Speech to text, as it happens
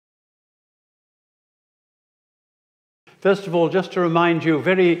First of all, just to remind you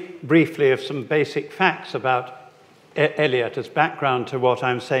very briefly of some basic facts about Eliot as background to what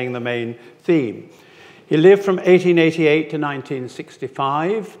I'm saying the main theme. He lived from 1888 to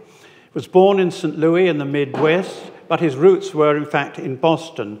 1965, was born in St. Louis in the Midwest, but his roots were in fact in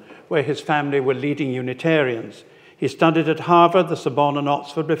Boston, where his family were leading Unitarians. He studied at Harvard, the Sorbonne, and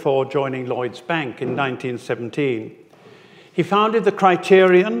Oxford before joining Lloyd's Bank in 1917. He founded the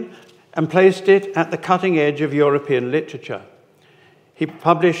Criterion and placed it at the cutting edge of European literature. He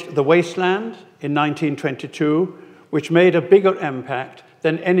published The Wasteland in 1922, which made a bigger impact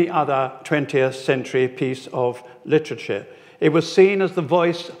than any other 20th century piece of literature. It was seen as the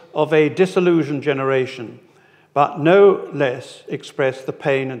voice of a disillusioned generation, but no less expressed the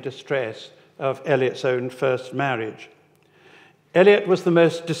pain and distress of Eliot's own first marriage. Eliot was the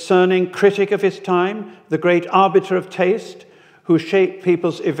most discerning critic of his time, the great arbiter of taste, who shaped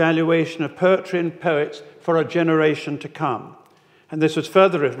people's evaluation of poetry and poets for a generation to come. And this was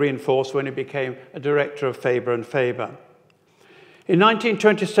further reinforced when he became a director of Faber and Faber. In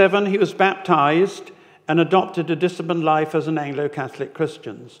 1927, he was baptized and adopted a disciplined life as an Anglo-Catholic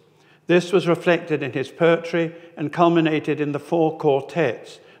Christian. This was reflected in his poetry and culminated in the 4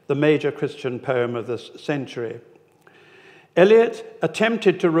 quartets, the major Christian poem of this century. Eliot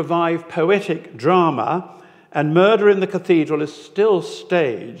attempted to revive poetic drama, and Murder in the Cathedral is still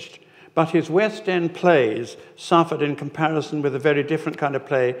staged, but his West End plays suffered in comparison with a very different kind of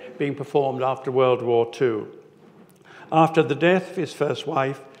play being performed after World War II. After the death of his first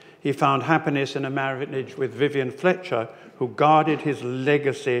wife, he found happiness in a marriage with Vivian Fletcher, who guarded his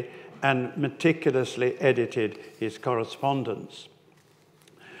legacy and meticulously edited his correspondence.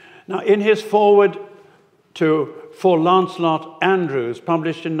 Now, in his foreword for Lancelot Andrews,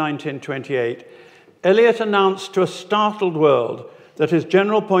 published in 1928, Eliot announced to a startled world that his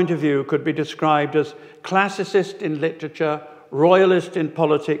general point of view could be described as classicist in literature, royalist in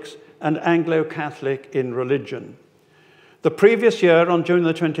politics, and Anglo-Catholic in religion. The previous year, on June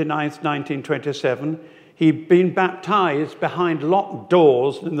the 29th, 1927, he'd been baptized behind locked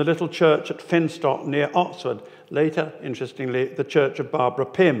doors in the little church at Finstock near Oxford, later, interestingly, the church of Barbara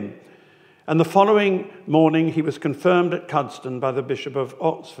Pym. And the following morning, he was confirmed at Cuddesdon by the Bishop of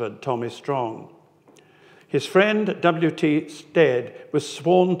Oxford, Tommy Strong. His friend, W.T. Stead, was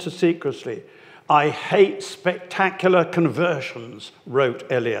sworn to secrecy. "I hate spectacular conversions," wrote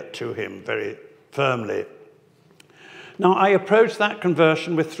Eliot to him very firmly. Now, I approached that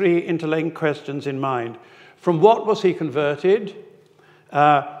conversion with 3 interlinked questions in mind. From what was he converted?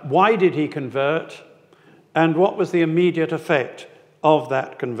 Why did he convert? And what was the immediate effect of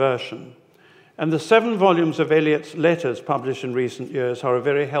that conversion? And the 7 volumes of Eliot's letters published in recent years are a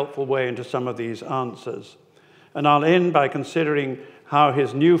very helpful way into some of these answers. And I'll end by considering how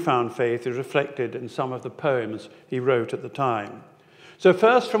his newfound faith is reflected in some of the poems he wrote at the time. So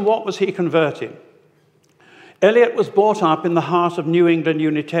first, from what was he converting? Eliot was brought up in the heart of New England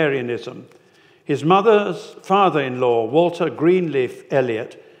Unitarianism. His mother's father-in-law, Walter Greenleaf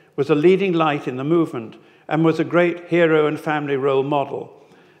Eliot, was a leading light in the movement and was a great hero and family role model.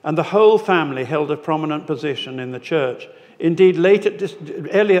 And the whole family held a prominent position in the church. Indeed,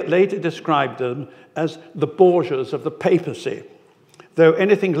 Eliot later described them as the Borgias of the papacy, though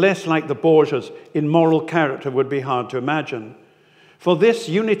anything less like the Borgias in moral character would be hard to imagine. For this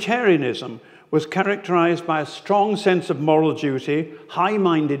Unitarianism was characterized by a strong sense of moral duty,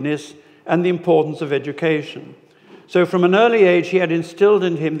 high-mindedness, and the importance of education. So from an early age, he had instilled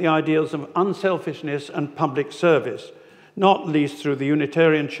in him the ideals of unselfishness and public service, not least through the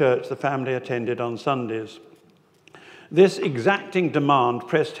Unitarian church the family attended on Sundays. This exacting demand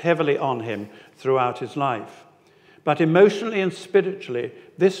pressed heavily on him throughout his life. But emotionally and spiritually,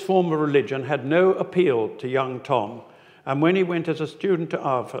 this form of religion had no appeal to young Tom, and when he went as a student at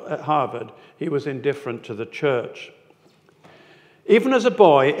Harvard, he was indifferent to the church. Even as a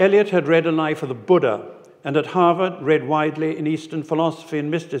boy, Eliot had read a life of the Buddha, and at Harvard read widely in Eastern philosophy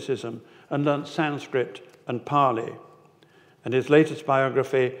and mysticism, and learnt Sanskrit and Pali. And his latest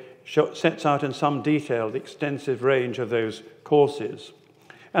biography sets out in some detail the extensive range of those courses.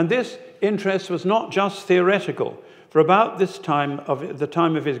 And this interest was not just theoretical. For about this time, the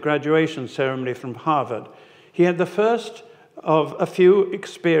time of his graduation ceremony from Harvard, he had the first of a few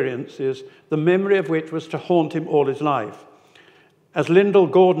experiences, the memory of which was to haunt him all his life. As Lyndall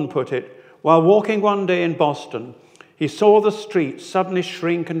Gordon put it, while walking one day in Boston, he saw the streets suddenly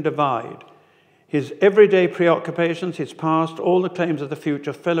shrink and divide. His everyday preoccupations, his past, all the claims of the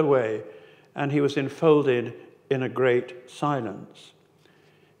future fell away, and he was enfolded in a great silence.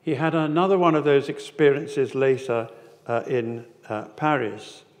 He had another one of those experiences later in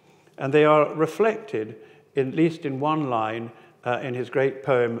Paris, and they are reflected at least in one line in his great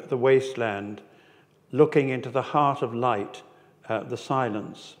poem, The Wasteland, looking into the heart of light, the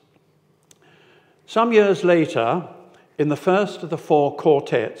silence. Some years later, in the first of the 4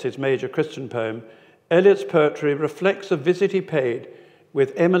 quartets, his major Christian poem, Eliot's poetry reflects a visit he paid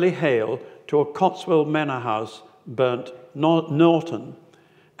with Emily Hale to a Cotswold manor house burnt Norton,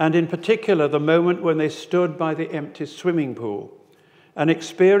 and in particular the moment when they stood by the empty swimming pool, an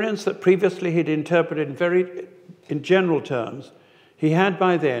experience that previously he'd interpreted in general terms, he had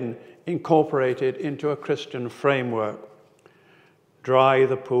by then incorporated into a Christian framework. Dry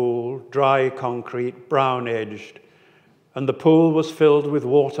the pool, dry concrete, brown-edged, and the pool was filled with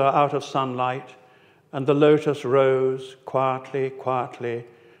water out of sunlight, and the lotus rose quietly, quietly,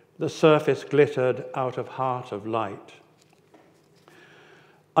 the surface glittered out of heart of light.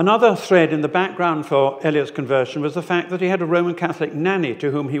 Another thread in the background for Eliot's conversion was the fact that he had a Roman Catholic nanny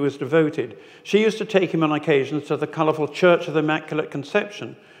to whom he was devoted. She used to take him on occasions to the colourful Church of the Immaculate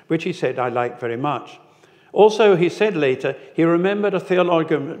Conception, which he said, "I like very much." Also, he said later, he remembered a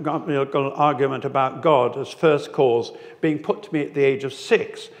theological argument about God as first cause being put to me at the age of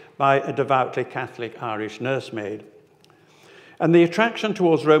 6 by a devoutly Catholic Irish nursemaid. And the attraction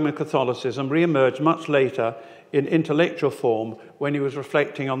towards Roman Catholicism re-emerged much later in intellectual form when he was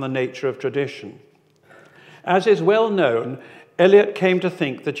reflecting on the nature of tradition. As is well known, Eliot came to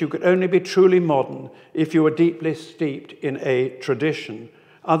think that you could only be truly modern if you were deeply steeped in a tradition.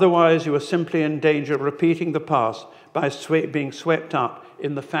 Otherwise, you were simply in danger of repeating the past by being swept up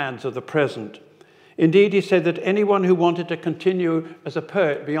in the fads of the present. Indeed, he said that anyone who wanted to continue as a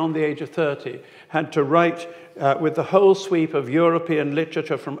poet beyond the age of 30 had to write with the whole sweep of European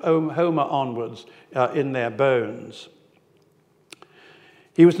literature from Homer onwards in their bones.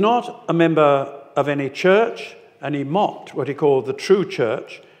 He was not a member of any church, and he mocked what he called the true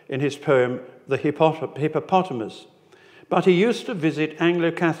church in his poem, The Hippopotamus. But he used to visit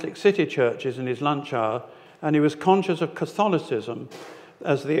Anglo-Catholic city churches in his lunch hour, and he was conscious of Catholicism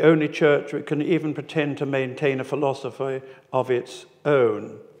as the only church which can even pretend to maintain a philosophy of its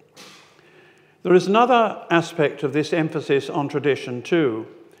own. There is another aspect of this emphasis on tradition too.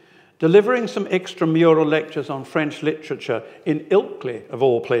 Delivering some extramural lectures on French literature in Ilkley, of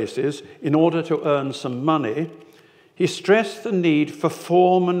all places, in order to earn some money, he stressed the need for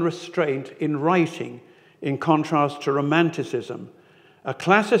form and restraint in writing, in contrast to Romanticism. A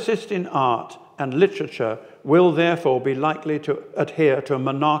classicist in art and literature will therefore be likely to adhere to a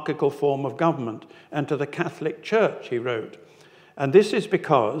monarchical form of government and to the Catholic Church, he wrote. And this is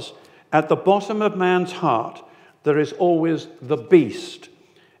because at the bottom of man's heart there is always the beast,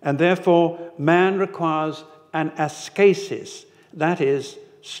 and therefore man requires an ascesis, that is,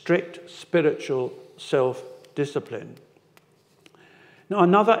 strict spiritual self-discipline. Now,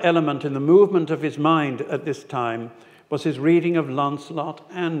 another element in the movement of his mind at this time was his reading of Lancelot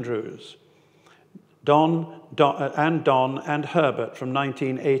Andrewes, Don and Herbert from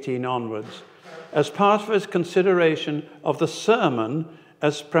 1918 onwards, as part of his consideration of the sermon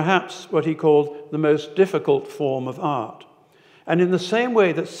as perhaps what he called the most difficult form of art. And in the same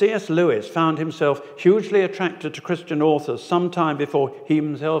way that C.S. Lewis found himself hugely attracted to Christian authors sometime before he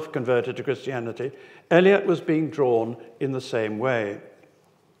himself converted to Christianity, Eliot was being drawn in the same way.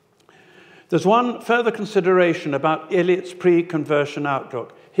 There's one further consideration about Eliot's pre-conversion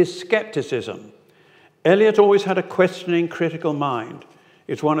outlook, his skepticism. Eliot always had a questioning, critical mind.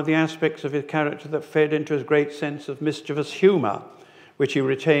 It's one of the aspects of his character that fed into his great sense of mischievous humour, which he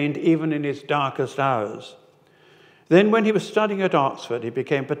retained even in his darkest hours. Then when he was studying at Oxford, he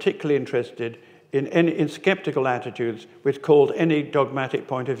became particularly interested in skeptical attitudes which called any dogmatic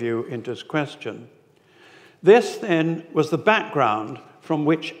point of view into question. This, then, was the background from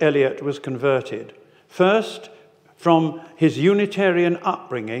which Eliot was converted. First, from his Unitarian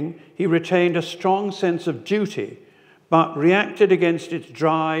upbringing, he retained a strong sense of duty, but reacted against its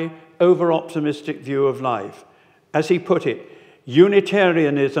dry, over-optimistic view of life. As he put it,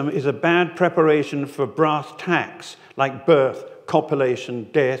 Unitarianism is a bad preparation for brass tacks like birth, copulation,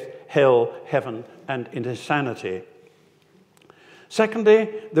 death, hell, heaven, and insanity. Secondly,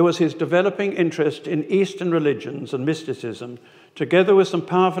 there was his developing interest in Eastern religions and mysticism, together with some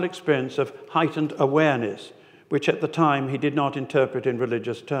powerful experience of heightened awareness, which at the time he did not interpret in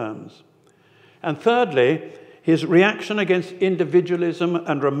religious terms. And thirdly, his reaction against individualism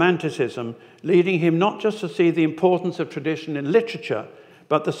and romanticism, leading him not just to see the importance of tradition in literature,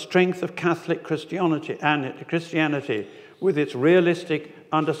 but the strength of Catholic Christianity with its realistic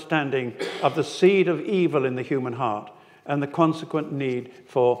understanding of the seed of evil in the human heart and the consequent need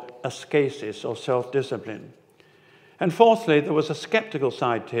for ascesis or self-discipline. And fourthly, there was a skeptical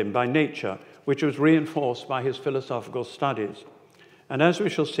side to him by nature, which was reinforced by his philosophical studies. And as we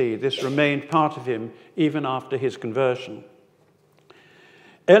shall see, this remained part of him even after his conversion.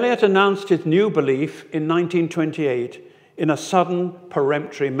 Eliot announced his new belief in 1928 in a sudden,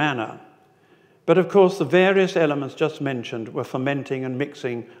 peremptory manner. But of course, the various elements just mentioned were fermenting and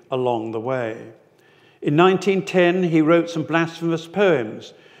mixing along the way. In 1910, he wrote some blasphemous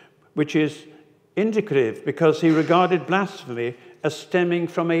poems, which is indicative because he regarded blasphemy as stemming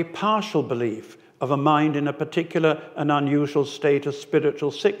from a partial belief of a mind in a particular and unusual state of spiritual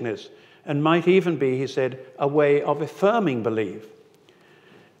sickness, and might even be, he said, a way of affirming belief.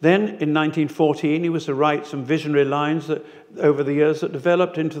 Then, in 1914, he was to write some visionary lines that, over the years, that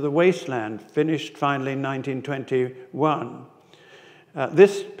developed into The Wasteland, finished finally in 1921.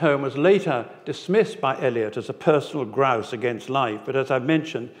 This poem was later dismissed by Eliot as a personal grouse against life, but as I've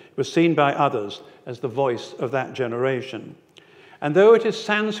mentioned, it was seen by others as the voice of that generation. And though it is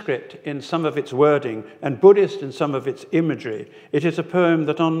Sanskrit in some of its wording and Buddhist in some of its imagery, it is a poem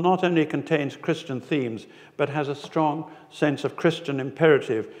that not only contains Christian themes, but has a strong sense of Christian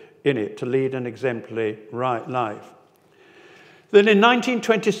imperative in it to lead an exemplary life. Then in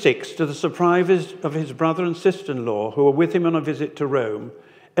 1926, to the surprise of his brother and sister-in-law, who were with him on a visit to Rome,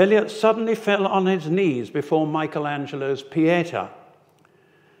 Eliot suddenly fell on his knees before Michelangelo's Pieta.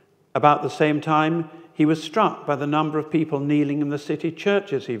 About the same time, he was struck by the number of people kneeling in the city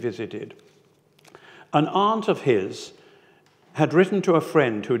churches he visited. An aunt of his had written to a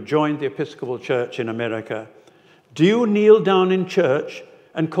friend who had joined the Episcopal Church in America, "Do you kneel down in church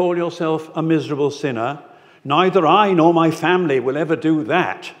and call yourself a miserable sinner? Neither I nor my family will ever do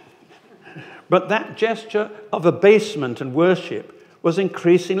that." But that gesture of abasement and worship was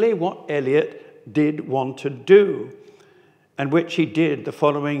increasingly what Eliot did want to do, and which he did the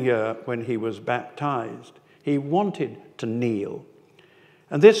following year when he was baptized. He wanted to kneel.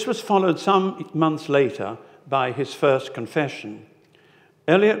 And this was followed some months later by his first confession.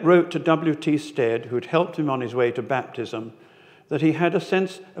 Eliot wrote to W.T. Stead, who had helped him on his way to baptism, that he had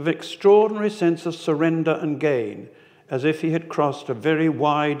extraordinary sense of surrender and gain, as if he had crossed a very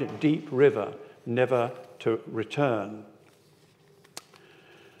wide, deep river, never to return.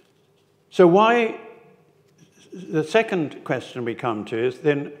 So the second question we come to is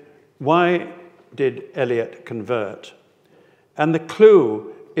then, why did Eliot convert? And the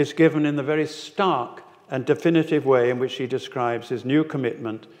clue is given in the very stark and definitive way in which he describes his new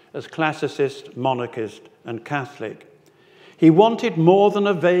commitment as classicist, monarchist, and Catholic. He wanted more than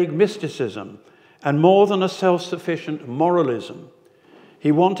a vague mysticism and more than a self-sufficient moralism.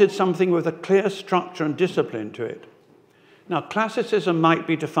 He wanted something with a clear structure and discipline to it. Now, classicism might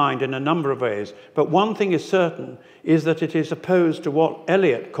be defined in a number of ways, but one thing is certain, is that it is opposed to what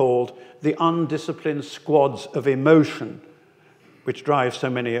Eliot called the undisciplined squads of emotion, which drive so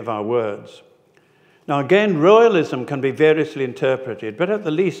many of our words. Now, again, royalism can be variously interpreted, but at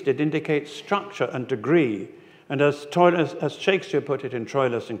the least it indicates structure and degree. And as Shakespeare put it in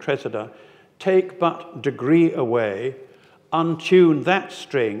Troilus and Cressida, take but degree away, untune that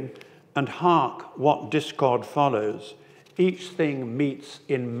string, and hark what discord follows. Each thing meets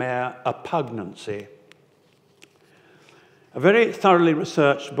in mere oppugnancy. A very thoroughly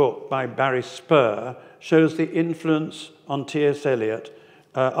researched book by Barry Spur shows the influence on T.S. Eliot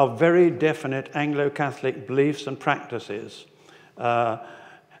of very definite Anglo-Catholic beliefs and practices. And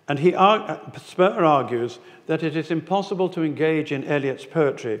Spur argues that it is impossible to engage in Eliot's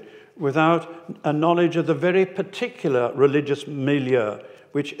poetry without a knowledge of the very particular religious milieu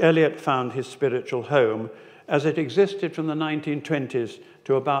which Eliot found his spiritual home, as it existed from the 1920s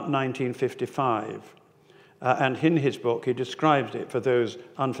to about 1955. And in his book, he describes it for those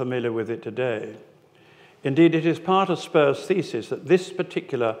unfamiliar with it today. Indeed, it is part of Spur's thesis that this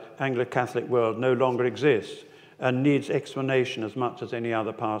particular Anglo-Catholic world no longer exists and needs explanation as much as any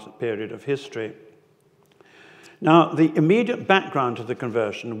other period of history. Now, the immediate background to the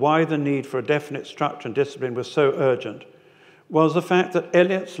conversion, why the need for a definite structure and discipline was so urgent, was the fact that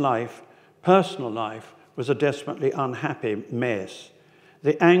Eliot's life, personal life, was a desperately unhappy mess.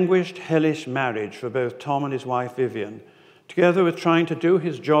 The anguished, hellish marriage for both Tom and his wife Vivian, together with trying to do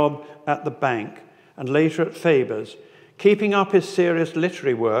his job at the bank and later at Faber's, keeping up his serious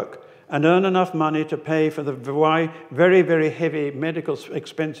literary work and earn enough money to pay for the very, very heavy medical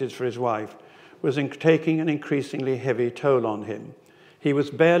expenses for his wife, was taking an increasingly heavy toll on him. He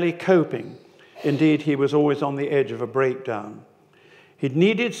was barely coping. Indeed, he was always on the edge of a breakdown. He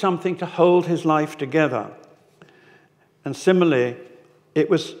needed something to hold his life together. And similarly, it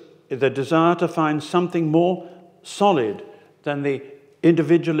was the desire to find something more solid than the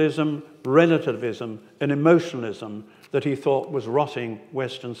individualism relativism, and emotionalism that he thought was rotting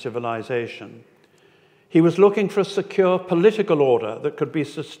Western civilization. He was looking for a secure political order that could be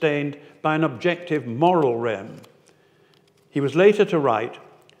sustained by an objective moral realm. He was later to write,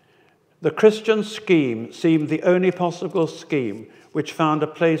 "The Christian scheme seemed the only possible scheme which found a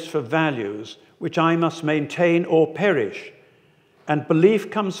place for values which I must maintain or perish, and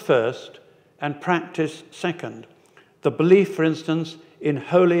belief comes first and practice second. The belief, for instance, in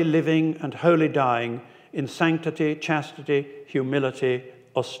holy living and holy dying, in sanctity, chastity, humility,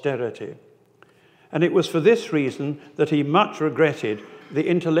 austerity." And it was for this reason that he much regretted the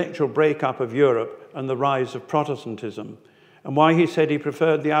intellectual breakup of Europe and the rise of Protestantism, and why he said he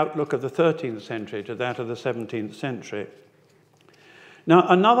preferred the outlook of the 13th century to that of the 17th century. Now,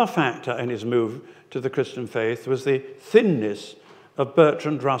 another factor in his move to the Christian faith was the thinness of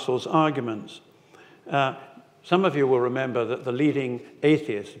Bertrand Russell's arguments. Some of you will remember that the leading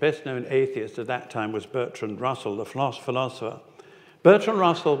atheist, the best-known atheist at that time, was Bertrand Russell, the philosopher. Bertrand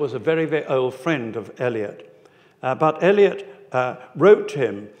Russell was a very, very old friend of Eliot, but Eliot wrote to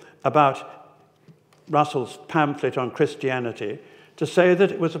him about Russell's pamphlet on Christianity to say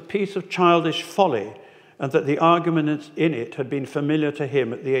that it was a piece of childish folly and that the arguments in it had been familiar to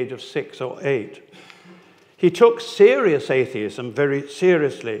him at the age of 6 or 8. He took serious atheism very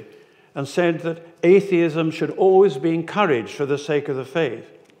seriously and said that atheism should always be encouraged for the sake of the faith.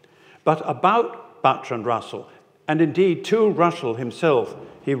 But about Bertrand Russell, and indeed to Russell himself,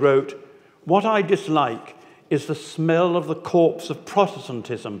 he wrote, "What I dislike is the smell of the corpse of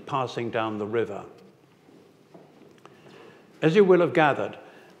Protestantism passing down the river." As you will have gathered,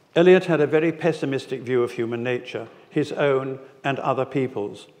 Eliot had a very pessimistic view of human nature, his own and other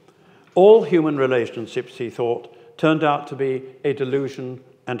people's. All human relationships, he thought, turned out to be a delusion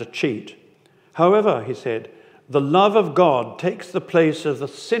and a cheat. However, he said, the love of God takes the place of the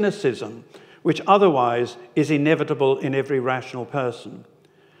cynicism which otherwise is inevitable in every rational person.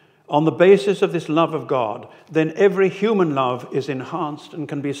 On the basis of this love of God, then every human love is enhanced and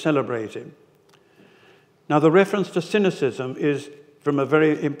can be celebrated. Now, the reference to cynicism is from a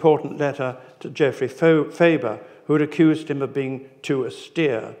very important letter to Geoffrey Faber, who had accused him of being too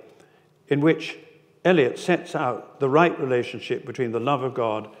austere, in which Eliot sets out the right relationship between the love of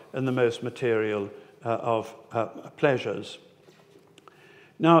God and the most material of pleasures.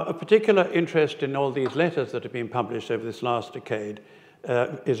 Now, a particular interest in all these letters that have been published over this last decade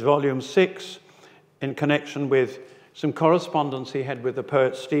is volume 6, in connection with some correspondence he had with the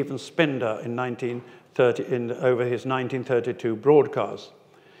poet Stephen Spender over his 1932 broadcast,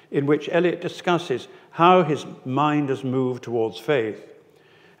 in which Eliot discusses how his mind has moved towards faith.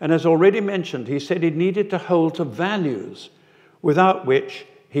 And as already mentioned, he said he needed to hold to values without which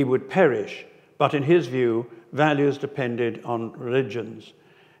he would perish. But in his view, values depended on religions.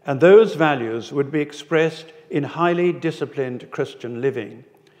 And those values would be expressed in highly disciplined Christian living.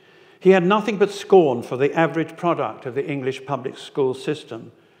 He had nothing but scorn for the average product of the English public school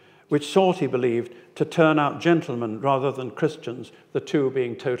system, which sought, he believed, to turn out gentlemen rather than Christians, the two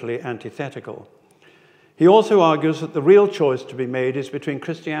being totally antithetical. He also argues that the real choice to be made is between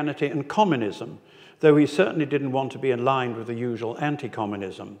Christianity and communism, though he certainly didn't want to be aligned with the usual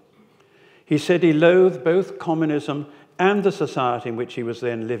anti-communism. He said he loathed both communism and the society in which he was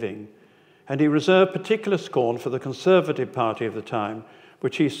then living, and he reserved particular scorn for the Conservative Party of the time,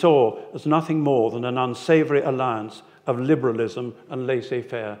 which he saw as nothing more than an unsavory alliance of liberalism and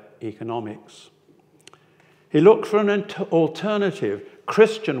laissez-faire economics. He looked for an alternative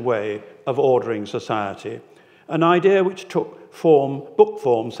Christian way of ordering society, an idea which took book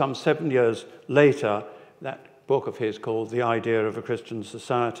form some 7 years later, that book of his called The Idea of a Christian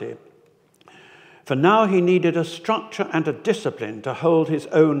Society. For now he needed a structure and a discipline to hold his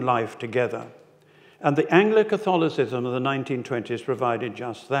own life together. And the anglo-Catholicism of the 1920s provided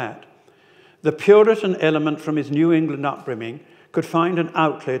just that. The Puritan element from his New England upbringing could find an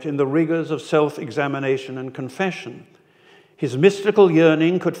outlet in the rigors of self-examination and confession. His mystical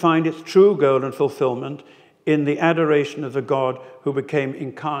yearning could find its true goal and fulfillment in the adoration of the God who became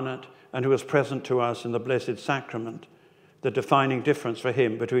incarnate and who was present to us in the Blessed Sacrament, the defining difference for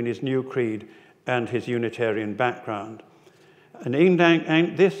him between his new creed and his Unitarian background. And in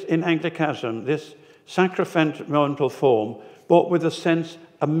Anglicanism, this sacramental form brought with a sense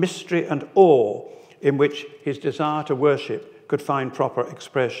a mystery and awe in which his desire to worship could find proper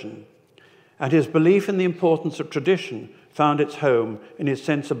expression. And his belief in the importance of tradition found its home in his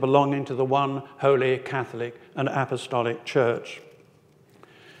sense of belonging to the one holy Catholic and Apostolic Church.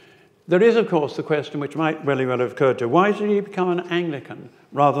 There is, of course, the question which might really well have occurred to him: why did he become an Anglican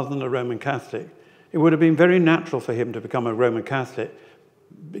rather than a Roman Catholic? It would have been very natural for him to become a Roman Catholic,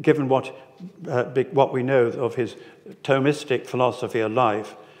 given what we know of his Thomistic philosophy of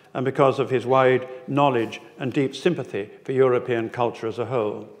life, and because of his wide knowledge and deep sympathy for European culture as a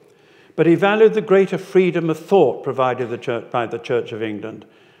whole. But he valued the greater freedom of thought provided by the Church of England,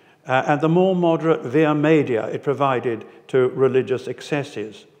 and the more moderate via media it provided to religious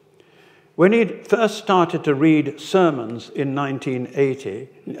excesses. When he first started to read sermons in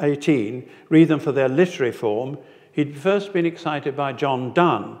 1918, read them for their literary form, he'd first been excited by John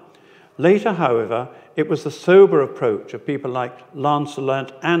Donne. Later, however, it was the sober approach of people like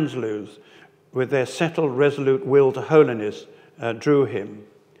Lancelot Anslus, with their settled, resolute will to holiness, drew him.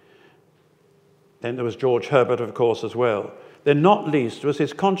 Then there was George Herbert, of course, as well. Then not least was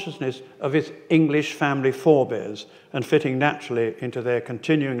his consciousness of his English family forebears and fitting naturally into their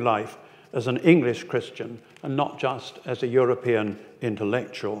continuing life as an English Christian and not just as a European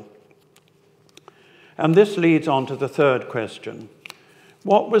intellectual. And this leads on to the third question.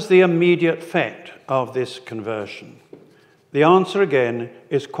 What was the immediate effect of this conversion? The answer again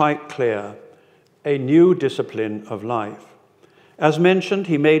is quite clear: a new discipline of life. As mentioned,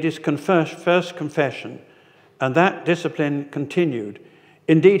 he made his first confession, and that discipline continued.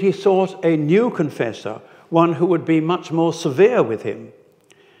 Indeed, he sought a new confessor, one who would be much more severe with him.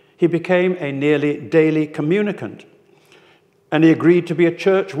 He became a nearly daily communicant, and he agreed to be a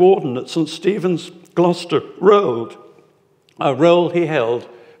church warden at St. Stephen's, Gloucester Road, a role he held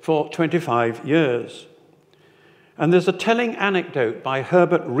for 25 years. And there's a telling anecdote by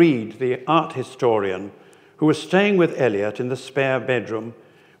Herbert Reed, the art historian, who was staying with Eliot in the spare bedroom,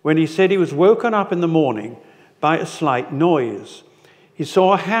 when he said he was woken up in the morning by a slight noise. He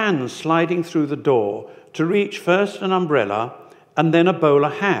saw a hand sliding through the door to reach first an umbrella and then a bowler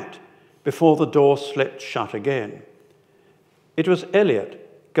hat before the door slipped shut again. It was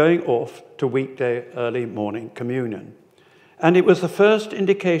Eliot going off to weekday early morning communion. And it was the first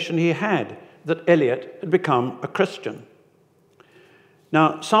indication he had that Eliot had become a Christian.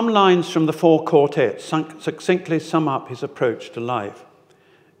 Now, some lines from the four quartets succinctly sum up his approach to life.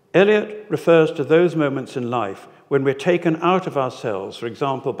 Eliot refers to those moments in life when we're taken out of ourselves, for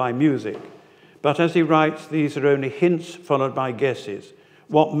example, by music. But as he writes, these are only hints followed by guesses.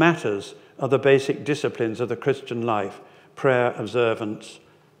 What matters are the basic disciplines of the Christian life: prayer, observance,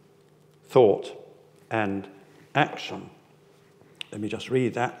 thought, and action. Let me just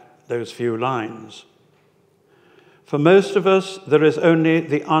read those few lines. For most of us, there is only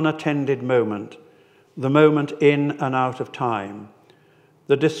the unattended moment, the moment in and out of time,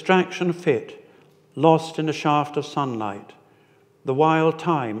 the distraction fit, lost in a shaft of sunlight, the wild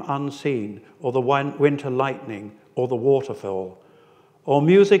time unseen, or the winter lightning, or the waterfall, or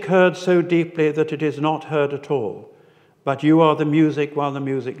music heard so deeply that it is not heard at all, but you are the music while the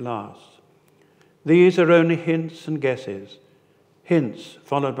music lasts. These are only hints and guesses, hints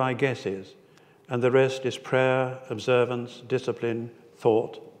followed by guesses, and the rest is prayer, observance, discipline,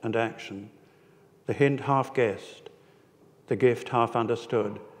 thought, and action. The hint half guessed, the gift half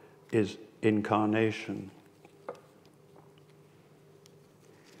understood, is incarnation.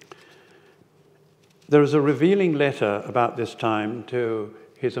 There is a revealing letter about this time to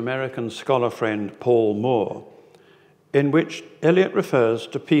his American scholar friend Paul Moore, in which Eliot refers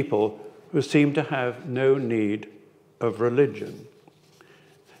to people who seem to have no need of religion.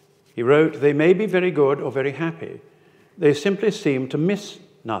 He wrote, "They may be very good or very happy. They simply seem to miss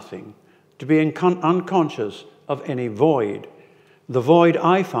nothing, to be unconscious of any void. The void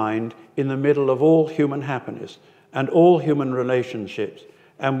I find in the middle of all human happiness and all human relationships,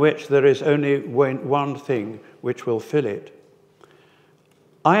 and which there is only one thing which will fill it.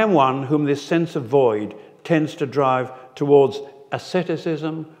 I am one whom this sense of void tends to drive towards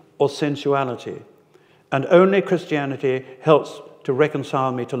asceticism or sensuality, and only Christianity helps to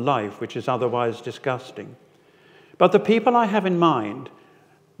reconcile me to life, which is otherwise disgusting. But the people I have in mind,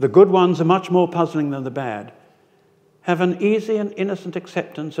 the good ones are much more puzzling than the bad, have an easy and innocent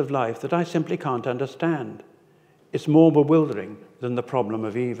acceptance of life that I simply can't understand. It's more bewildering than the problem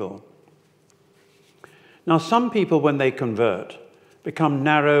of evil." Now, some people, when they convert, become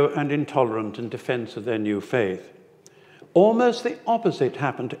narrow and intolerant in defense of their new faith. Almost the opposite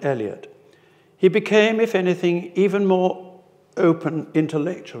happened to Eliot. He became, if anything, even more open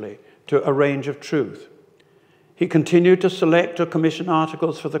intellectually to a range of truth. He continued to select or commission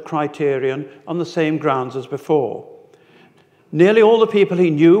articles for the Criterion on the same grounds as before. Nearly all the people he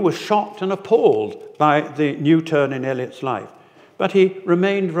knew were shocked and appalled by the new turn in Eliot's life, but he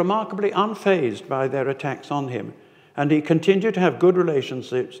remained remarkably unfazed by their attacks on him, and he continued to have good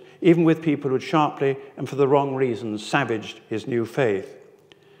relationships even with people who had sharply and for the wrong reasons savaged his new faith.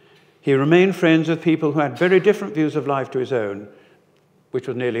 He remained friends with people who had very different views of life to his own, which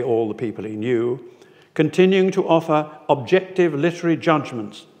was nearly all the people he knew, continuing to offer objective literary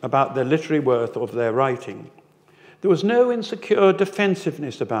judgments about the literary worth of their writing. There was no insecure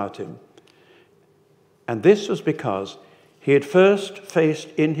defensiveness about him. And this was because he had first faced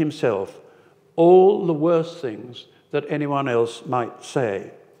in himself all the worst things that anyone else might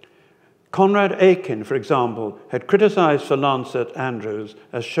say. Conrad Aiken, for example, had criticized Sir Lancet Andrews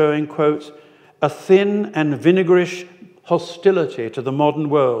as showing, quote, a thin and vinegarish hostility to the modern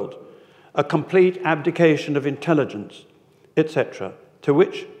world, a complete abdication of intelligence, etc., to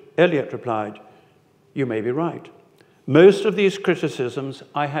which Eliot replied, you may be right. Most of these criticisms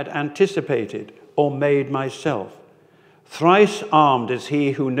I had anticipated or made myself. Thrice armed is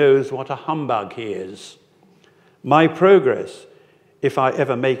he who knows what a humbug he is. My progress, if I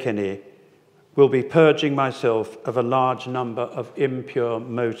ever make any, will be purging myself of a large number of impure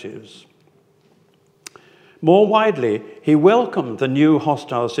motives. More widely, he welcomed the new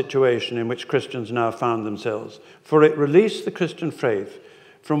hostile situation in which Christians now found themselves, for it released the Christian faith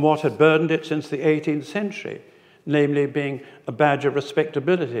from what had burdened it since the 18th century, namely being a badge of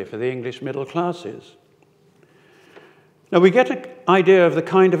respectability for the English middle classes. Now, we get an idea of the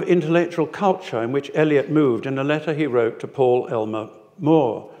kind of intellectual culture in which Eliot moved in a letter he wrote to Paul Elmer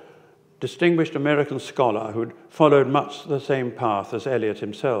More, distinguished American scholar who'd followed much the same path as Eliot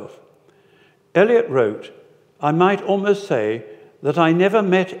himself. Eliot wrote, I might almost say that I never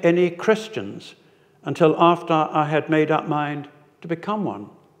met any Christians until after I had made up mind to become one.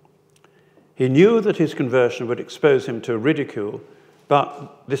 He knew that his conversion would expose him to ridicule,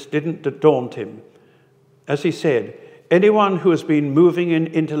 but this didn't daunt him. As he said, anyone who has been moving in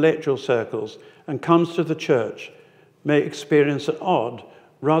intellectual circles and comes to the church may experience an odd,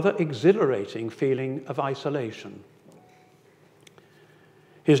 rather exhilarating feeling of isolation.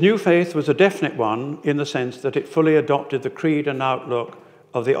 His new faith was a definite one in the sense that it fully adopted the creed and outlook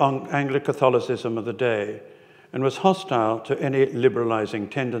of the anglo-catholicism of the day and was hostile to any liberalizing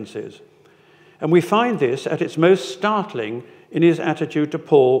tendencies. And we find this at its most startling in his attitude to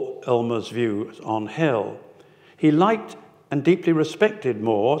Paul Elmer's views on hell. He liked and deeply respected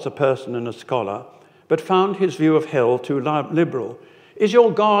More as a person and a scholar, but found his view of hell too liberal. Is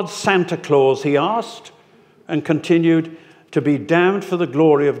your God Santa Claus, he asked, and continued, to be damned for the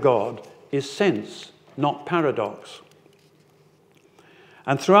glory of God is sense, not paradox.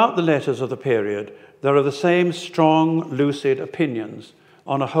 And throughout the letters of the period, there are the same strong, lucid opinions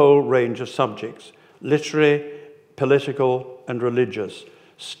on a whole range of subjects, literary, political, and religious,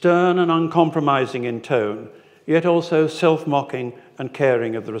 stern and uncompromising in tone, yet also self-mocking and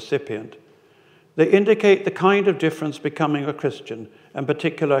caring of the recipient. They indicate the kind of difference becoming a Christian, and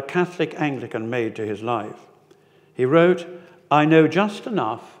particular a Catholic Anglican, made to his life. He wrote, I know just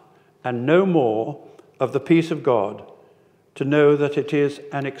enough and no more of the peace of God to know that it is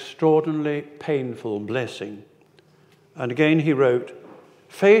an extraordinarily painful blessing. And again he wrote,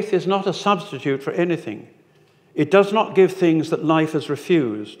 faith is not a substitute for anything. It does not give things that life has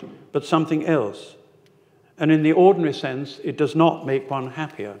refused, but something else. And in the ordinary sense, it does not make one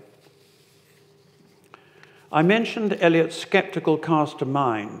happier. I mentioned Eliot's skeptical cast of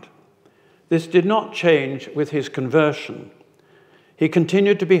mind. This did not change with his conversion. He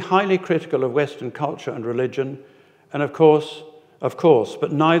continued to be highly critical of Western culture and religion, and of course,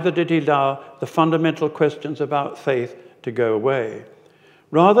 but neither did he allow the fundamental questions about faith to go away.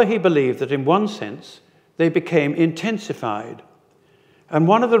 Rather, he believed that in one sense, they became intensified. And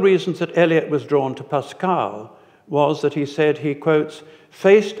one of the reasons that Eliot was drawn to Pascal was that he said he, quotes,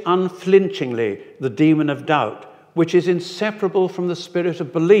 faced unflinchingly the demon of doubt, which is inseparable from the spirit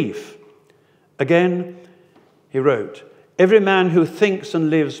of belief. Again, he wrote, every man who thinks and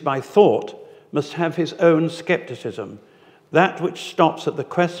lives by thought must have his own skepticism, that which stops at the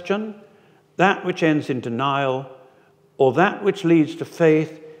question, that which ends in denial, or that which leads to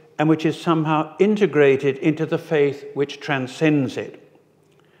faith and which is somehow integrated into the faith which transcends it.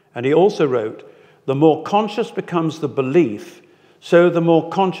 And he also wrote, the more conscious becomes the belief, so the more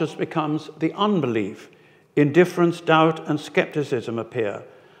conscious becomes the unbelief. Indifference, doubt, and skepticism appear.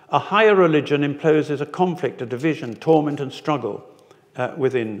 A higher religion imposes a conflict, a division, torment, and struggle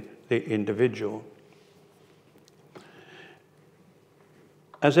within the individual.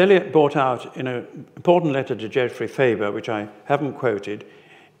 As Eliot brought out in an important letter to Geoffrey Faber, which I haven't quoted,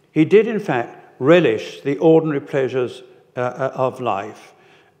 he did in fact relish the ordinary pleasures of life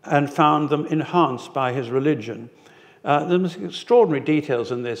and found them enhanced by his religion. There's extraordinary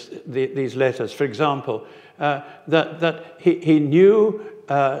details in these letters. For example, that he knew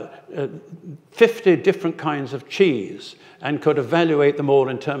 50 different kinds of cheese and could evaluate them all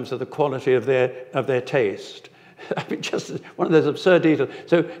in terms of the quality of their taste. I mean, just one of those absurd details.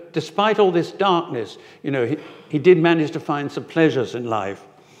 So despite all this darkness, he did manage to find some pleasures in life.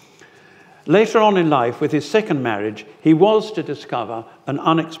 Later on in life, with his second marriage, he was to discover an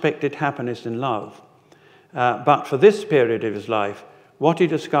unexpected happiness in love. But for this period of his life, what he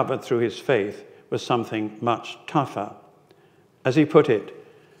discovered through his faith was something much tougher. As he put it,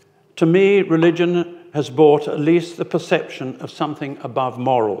 "To me, religion has brought at least the perception of something above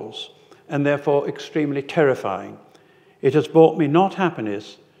morals, and therefore extremely terrifying. It has brought me not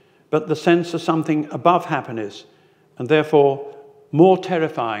happiness, but the sense of something above happiness, and therefore more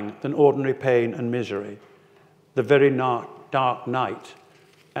terrifying than ordinary pain and misery, the very dark night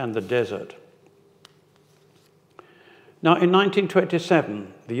and the desert." Now, in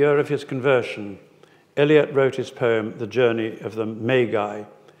 1927, the year of his conversion, Eliot wrote his poem, The Journey of the Magi.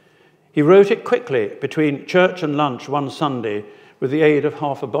 He wrote it quickly between church and lunch one Sunday with the aid of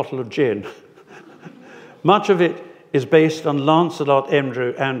half a bottle of gin. Much of it is based on Lancelot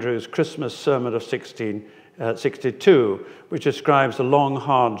Andrew's Christmas sermon of 1662, which describes a long,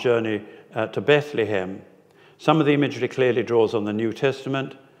 hard journey to Bethlehem. Some of the imagery clearly draws on the New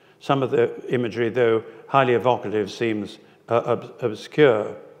Testament. Some of the imagery, though highly evocative, seems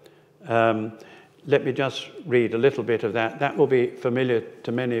obscure. Let me just read a little bit of that. That will be familiar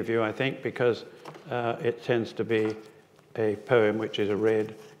to many of you, I think, because it tends to be a poem which is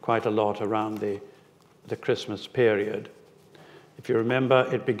read quite a lot around the Christmas period. If you remember,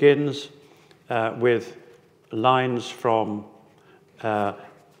 it begins with lines from a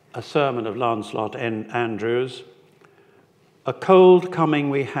sermon of Lancelot Andrew's. "A cold coming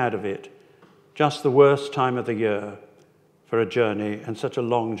we had of it, just the worst time of the year for a journey, and such a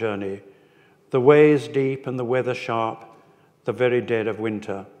long journey. The ways deep and the weather sharp, the very dead of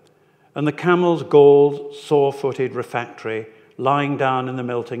winter. And the camels galled, sore-footed, refractory, lying down in the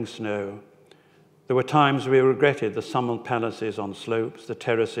melting snow. There were times we regretted the summer palaces on slopes, the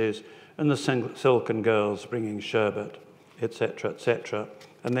terraces, and the silken girls bringing sherbet," etc., etc.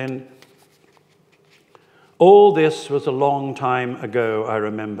 And then, "All this was a long time ago, I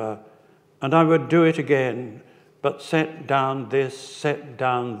remember, and I would do it again, but set down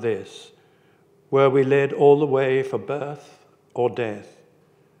this, were we led all the way for birth or death.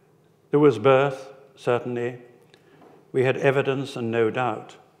 There was birth, certainly. We had evidence and no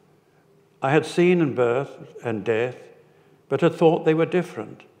doubt. I had seen in birth and death, but had thought they were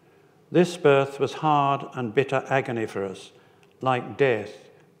different. This birth was hard and bitter agony for us, like death,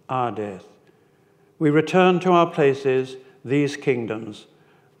 our death. We returned to our places, these kingdoms,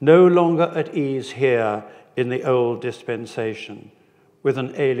 no longer at ease here in the old dispensation, with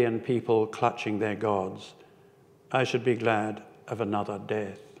an alien people clutching their gods. I should be glad of another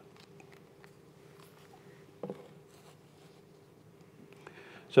death."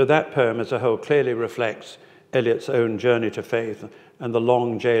 So that poem as a whole clearly reflects Eliot's own journey to faith and the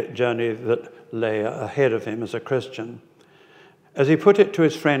long journey that lay ahead of him as a Christian. As he put it to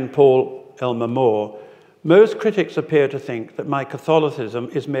his friend Paul Elmer Moore, "Most critics appear to think that my Catholicism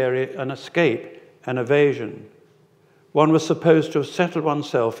is merely an escape, an evasion. One was supposed to have settled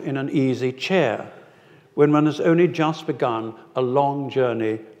oneself in an easy chair when one has only just begun a long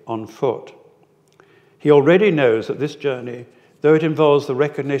journey on foot. He already knows that this journey, though it involves the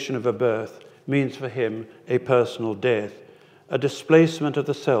recognition of a birth, means for him a personal death, a displacement of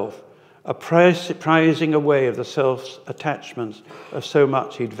the self, a prizing away of the self's attachments of so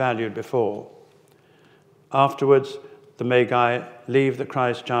much he'd valued before. Afterwards, the Magi leave the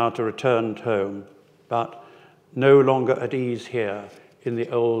Christ child to return home, but no longer at ease here in the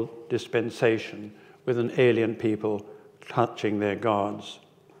old dispensation with an alien people clutching their gods."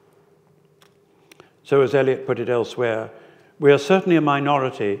 So as Eliot put it elsewhere, "We are certainly a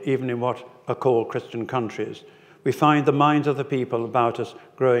minority, even in what are called Christian countries. We find the minds of the people about us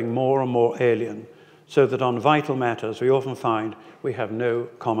growing more and more alien, so that on vital matters we often find we have no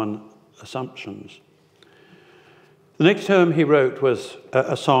common assumptions." The next poem he wrote was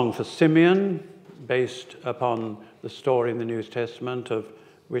a song for Simeon, based upon the story in the New Testament of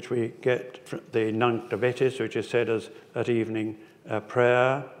which we get the Nunc Dimittis, which is said as at evening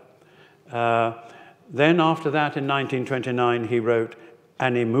prayer. Then after that, in 1929, he wrote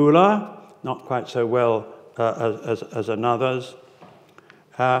Animula, not quite so well as another's.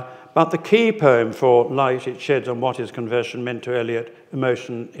 But the key poem for light it sheds on what his conversion meant to Eliot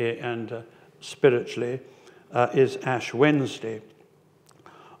emotionally and spiritually is Ash Wednesday.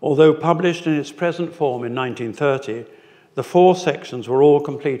 Although published in its present form in 1930, the 4 sections were all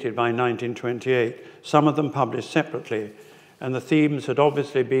completed by 1928, some of them published separately, and the themes had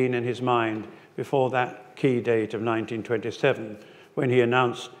obviously been in his mind before that key date of 1927, when he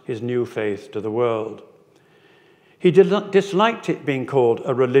announced his new faith to the world. He disliked it being called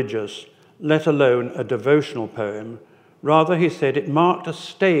a religious, let alone a devotional poem. Rather, he said it marked a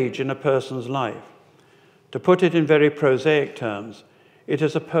stage in a person's life. To put it in very prosaic terms, it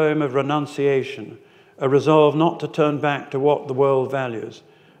is a poem of renunciation, a resolve not to turn back to what the world values,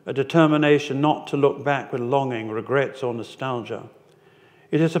 a determination not to look back with longing, regrets, or nostalgia.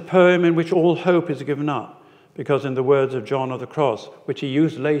 It is a poem in which all hope is given up, because in the words of John of the Cross, which he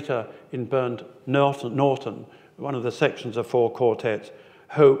used later in Burnt Norton, one of the sections of 4 quartets,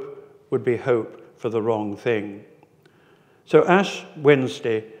 hope would be hope for the wrong thing. So Ash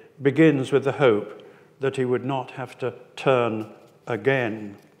Wednesday begins with the hope that he would not have to turn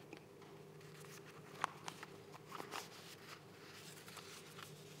again.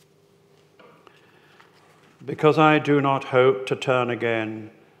 Because I do not hope to turn again,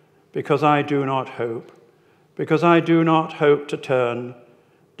 because I do not hope, because I do not hope to turn,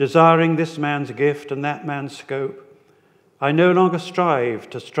 desiring this man's gift and that man's scope, I no longer strive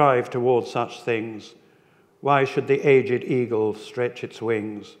towards such things. Why should the aged eagle stretch its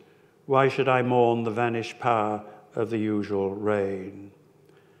wings? Why should I mourn the vanished power of the usual rain?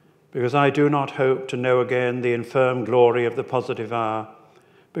 Because I do not hope to know again the infirm glory of the positive hour,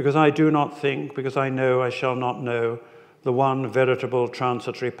 because I do not think, because I know I shall not know the one veritable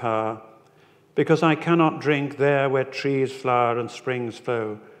transitory power, because I cannot drink there where trees flower and springs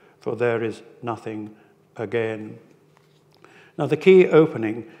flow, for there is nothing again. Now the key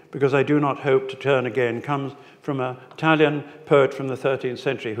opening, because I do not hope to turn again, comes from an Italian poet from the 13th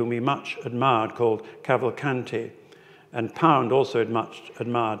century whom he much admired, called Cavalcanti, and Pound also had much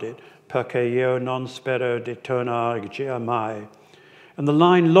admired it, perché io non spero di tornar mai. And the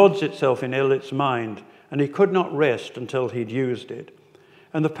line lodged itself in Eliot's mind, and he could not rest until he'd used it.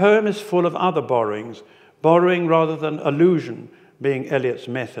 And the poem is full of other borrowings, borrowing rather than allusion being Eliot's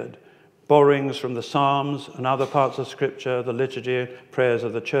method, borrowings from the Psalms and other parts of Scripture, the liturgy, prayers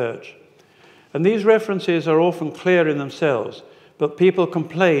of the church. And these references are often clear in themselves, but people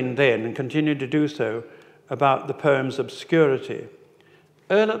complain then, and continue to do so, about the poem's obscurity.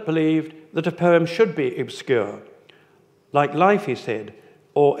 Eliot believed that a poem should be obscure. Like life, he said,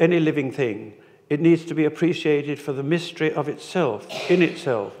 or any living thing, it needs to be appreciated for the mystery of itself, in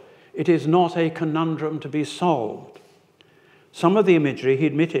itself. It is not a conundrum to be solved. Some of the imagery, he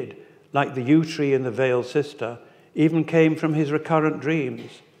admitted, like the yew tree and the veiled sister, even came from his recurrent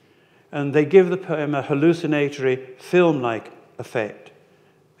dreams. And they give the poem a hallucinatory, film-like effect.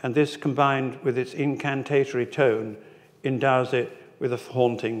 And this, combined with its incantatory tone, endows it with a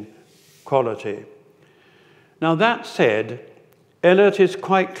haunting quality. Now that said, Eliot is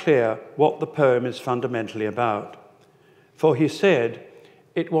quite clear what the poem is fundamentally about. For he said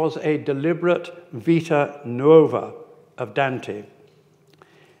it was a deliberate vita nuova of Dante.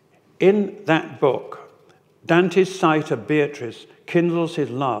 In that book, Dante's sight of Beatrice kindles his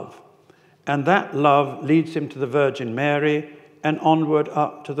love, and that love leads him to the Virgin Mary and onward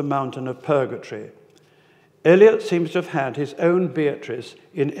up to the mountain of Purgatory. Eliot seems to have had his own Beatrice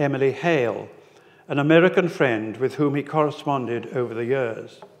in Emily Hale, an American friend with whom he corresponded over the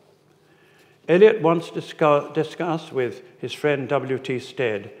years. Eliot once discussed with his friend W.T.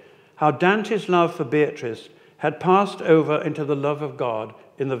 Stead how Dante's love for Beatrice had passed over into the love of God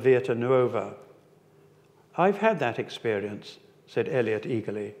in the Vita Nuova. "I've had that experience," said Eliot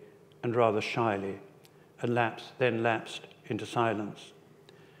eagerly and rather shyly, and then lapsed into silence.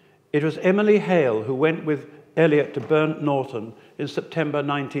 It was Emily Hale who went with Eliot to Burnt Norton in September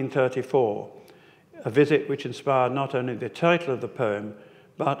 1934, a visit which inspired not only the title of the poem,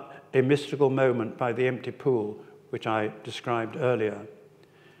 but a mystical moment by the empty pool, which I described earlier.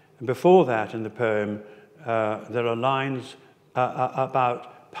 And before that, in the poem, there are lines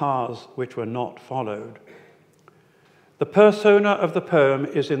about paths which were not followed. The persona of the poem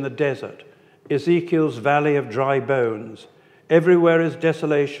is in the desert, Ezekiel's valley of dry bones. Everywhere is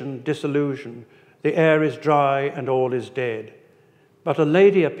desolation, disillusion. The air is dry and all is dead. But a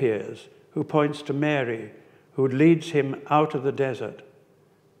lady appears who points to Mary, who leads him out of the desert.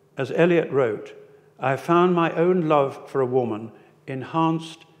 As Eliot wrote, "I have found my own love for a woman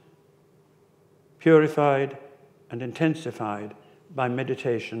enhanced, purified, and intensified by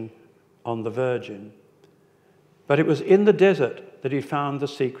meditation on the Virgin." But it was in the desert that he found the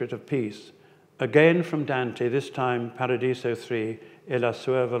secret of peace. Again from Dante, this time Paradiso 3, "E la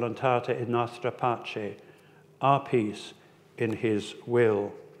sua volontate e nostra pace," our peace in his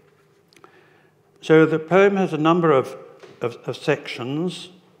will. So the poem has a number of sections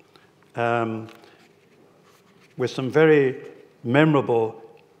with some very memorable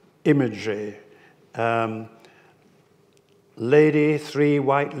imagery. Lady, 3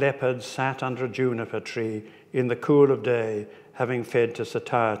 white leopards sat under a juniper tree, in the cool of day, having fed to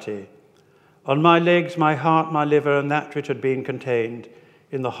satiety. On my legs, my heart, my liver, and that which had been contained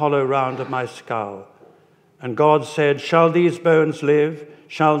in the hollow round of my skull. And God said, shall these bones live?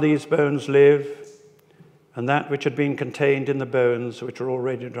 Shall these bones live? And that which had been contained in the bones, which were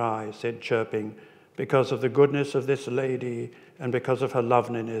already dry, said, chirping, because of the goodness of this lady, and because of her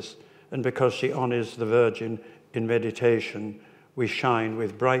loveliness, and because she honors the Virgin in meditation, we shine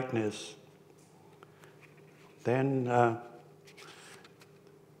with brightness. Then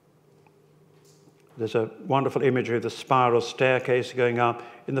there's a wonderful imagery of the spiral staircase going up.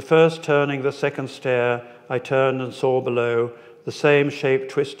 In the first turning, the second stair, I turned and saw below the same shape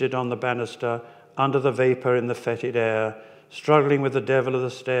twisted on the banister, under the vapour in the fetid air, struggling with the devil of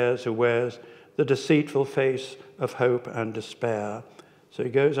the stairs who wears the deceitful face of hope and despair. So he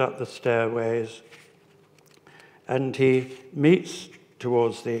goes up the stairways and he meets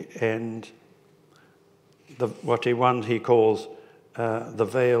towards the end what he calls the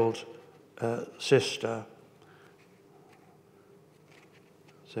veiled sister.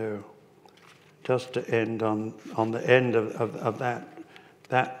 So just to end on the end of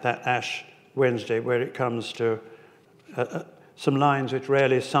that Ash Wednesday, where it comes to some lines which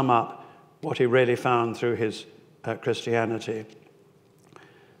really sum up what he really found through his Christianity.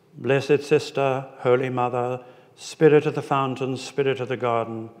 Blessed sister, holy mother, spirit of the fountain, spirit of the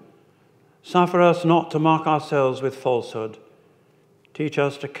garden, suffer us not to mock ourselves with falsehood. Teach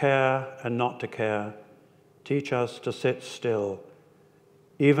us to care and not to care. Teach us to sit still.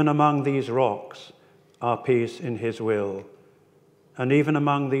 Even among these rocks, our peace in his will. And even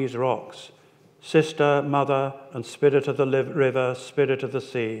among these rocks, sister, mother, and spirit of the river, spirit of the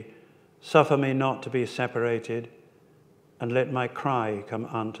sea, suffer me not to be separated, and let my cry come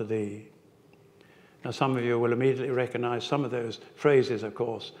unto thee. Now, some of you will immediately recognize some of those phrases, of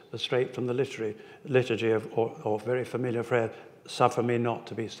course, are straight from the liturgy or very familiar phrase, suffer me not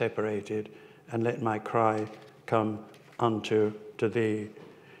to be separated, and let my cry come unto thee.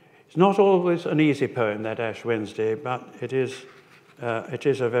 It's not always an easy poem, that Ash Wednesday, but it is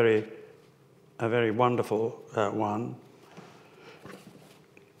a very wonderful one.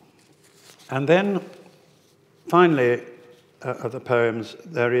 And then, finally, of the poems,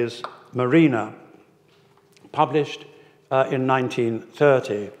 there is Marina, published in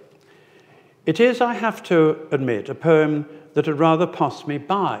 1930. It is, I have to admit, a poem that had rather passed me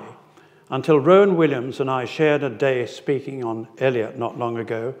by until Rowan Williams and I shared a day speaking on Eliot not long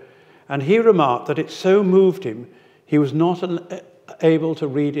ago, and he remarked that it so moved him he was not able to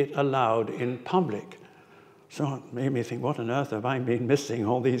read it aloud in public. So it made me think, what on earth have I been missing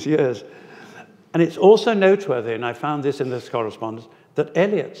all these years? And it's also noteworthy, and I found this in this correspondence, that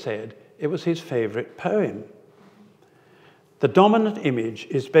Eliot said it was his favourite poem. The dominant image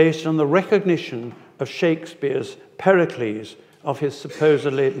is based on the recognition of Shakespeare's Pericles of his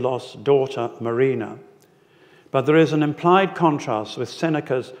supposedly lost daughter, Marina. But there is an implied contrast with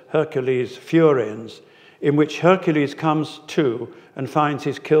Seneca's Hercules Furiens, in which Hercules comes to and finds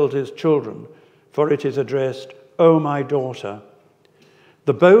he's killed his children, for it is addressed, "O my daughter."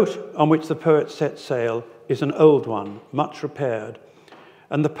 The boat on which the poet sets sail is an old one, much repaired,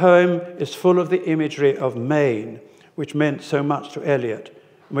 and the poem is full of the imagery of Maine, which meant so much to Eliot,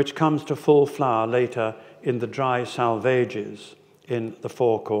 and which comes to full flower later in the dry salvages in the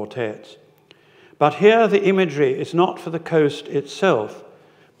four quartets. But here the imagery is not for the coast itself,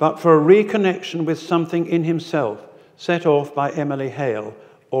 but for a reconnection with something in himself, set off by Emily Hale,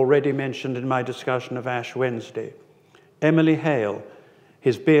 already mentioned in my discussion of Ash Wednesday. Emily Hale,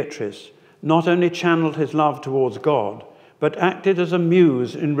 his Beatrice, not only channeled his love towards God, but acted as a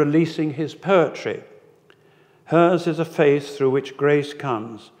muse in releasing his poetry. Hers is a face through which grace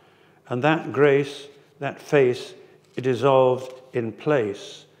comes, and that grace, that face, is dissolved in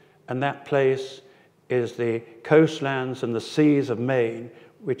place, and that place is the coastlands and the seas of Maine,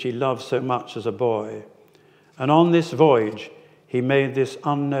 which he loved so much as a boy. And on this voyage, he made this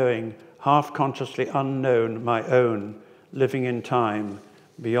unknowing, half-consciously unknown, my own, living in time,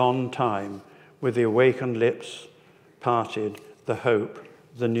 beyond time, with the awakened lips parted, the hope,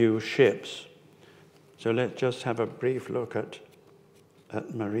 the new ships. So let's just have a brief look at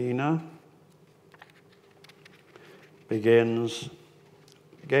Marina. Begins.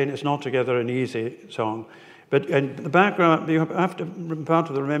 Again, it's not together an easy song, but in the background, you have to, part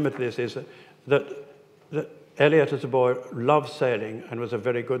of the remember to this is that Eliot as a boy loved sailing and was a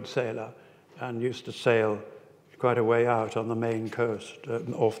very good sailor and used to sail quite a way out on the main coast,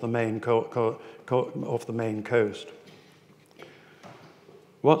 off the main coast.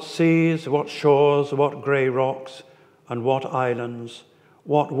 What seas, what shores, what grey rocks, and what islands,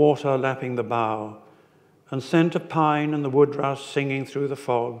 what water lapping the bow, and scent of pine and the woodrush singing through the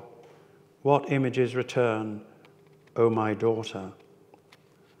fog. What images return, O my daughter?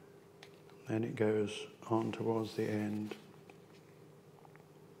 Then it goes on towards the end.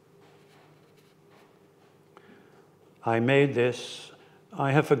 I made this,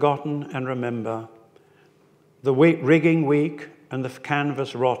 I have forgotten and remember, the rigging weak and the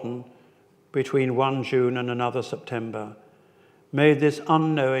canvas rotten between one June and another September, made this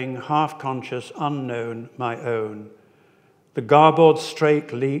unknowing, half-conscious, unknown my own. The garboard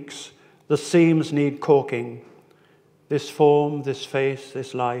strake leaks, the seams need caulking. This form, this face,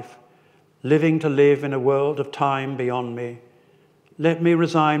 this life, living to live in a world of time beyond me. Let me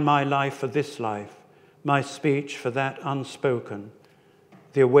resign my life for this life, my speech for that unspoken,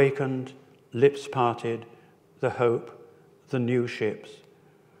 the awakened, lips parted, the hope, the new ships.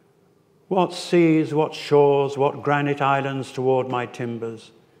 What seas, what shores, what granite islands toward my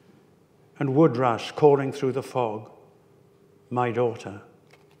timbers, and woodrush calling through the fog, my daughter.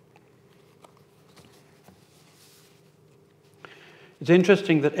 It's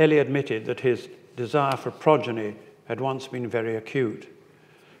interesting that Eliot admitted that his desire for progeny had once been very acute.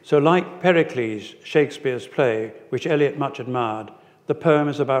 So like Pericles, Shakespeare's play, which Eliot much admired, the poem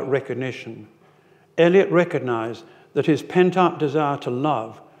is about recognition. Eliot recognized that his pent-up desire to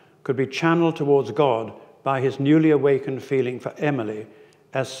love could be channeled towards God by his newly awakened feeling for Emily,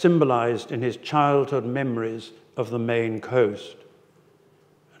 as symbolized in his childhood memories of the Maine coast.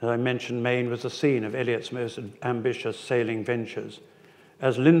 As I mentioned, Maine was the scene of Eliot's most ambitious sailing ventures.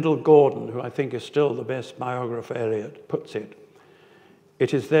 As Lyndall Gordon, who I think is still the best biographer of Eliot, puts it,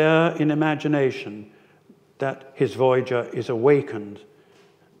 it is there in imagination that his voyager is awakened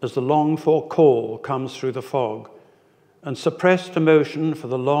as the longed-for call comes through the fog, and suppressed emotion for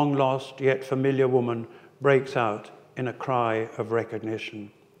the long-lost yet familiar woman breaks out in a cry of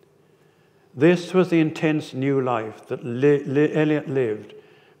recognition. This was the intense new life that Eliot lived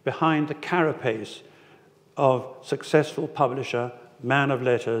behind the carapace of successful publisher, man of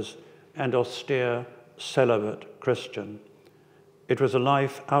letters, and austere, celibate Christian. It was a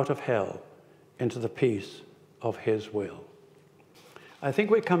life out of hell into the peace of his will. I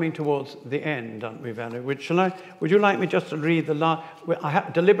think we're coming towards the end, aren't we, Valerie? Would you like me just to read the last? I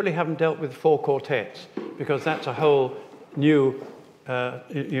deliberately haven't dealt with 4 quartets because that's a whole new.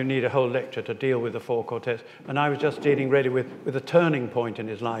 You need a whole lecture to deal with the 4 quartets. And I was just dealing really with a turning point in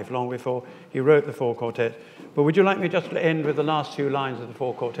his life long before he wrote the 4 quartets. But would you like me just to end with the last few lines of the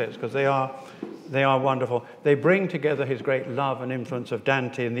 4 quartets? Because they are wonderful. They bring together his great love and influence of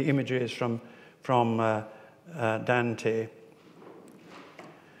Dante, and the imagery is from Dante.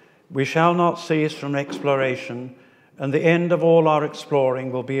 We shall not cease from exploration, and the end of all our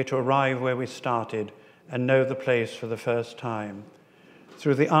exploring will be to arrive where we started and know the place for the first time.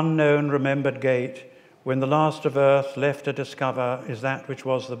 Through the unknown remembered gate, when the last of earth left to discover is that which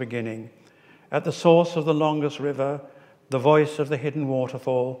was the beginning. At the source of the longest river, the voice of the hidden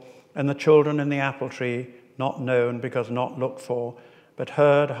waterfall, and the children in the apple tree, not known because not looked for, but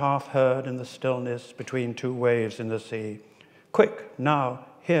heard, half heard in the stillness between 2 waves in the sea. Quick, now,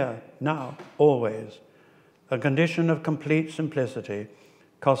 here, now, always. A condition of complete simplicity,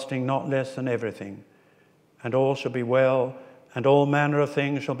 costing not less than everything. And all shall be well, and all manner of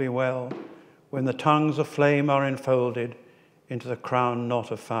things shall be well, when the tongues of flame are enfolded into the crown knot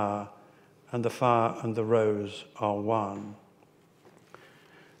of fire, and the fire and the rose are one.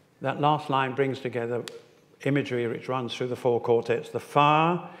 That last line brings together imagery which runs through the 4 quartets. The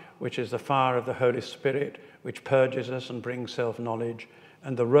fire, which is the fire of the Holy Spirit, which purges us and brings self-knowledge,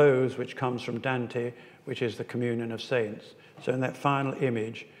 and the rose, which comes from Dante, which is the communion of saints. So in that final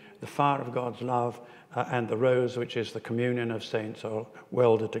image, the fire of God's love and the rose, which is the communion of saints, are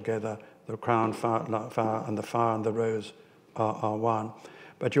welded together. The crown fire and the fire and the rose are one.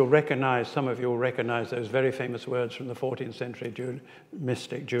 But some of you will recognize those very famous words from the 14th century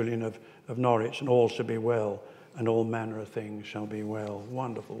mystic Julian of Norwich, and all shall be well, and all manner of things shall be well.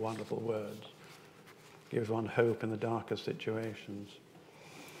 Wonderful, wonderful words. Gives one hope in the darkest situations.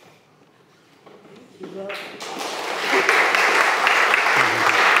 Thank you,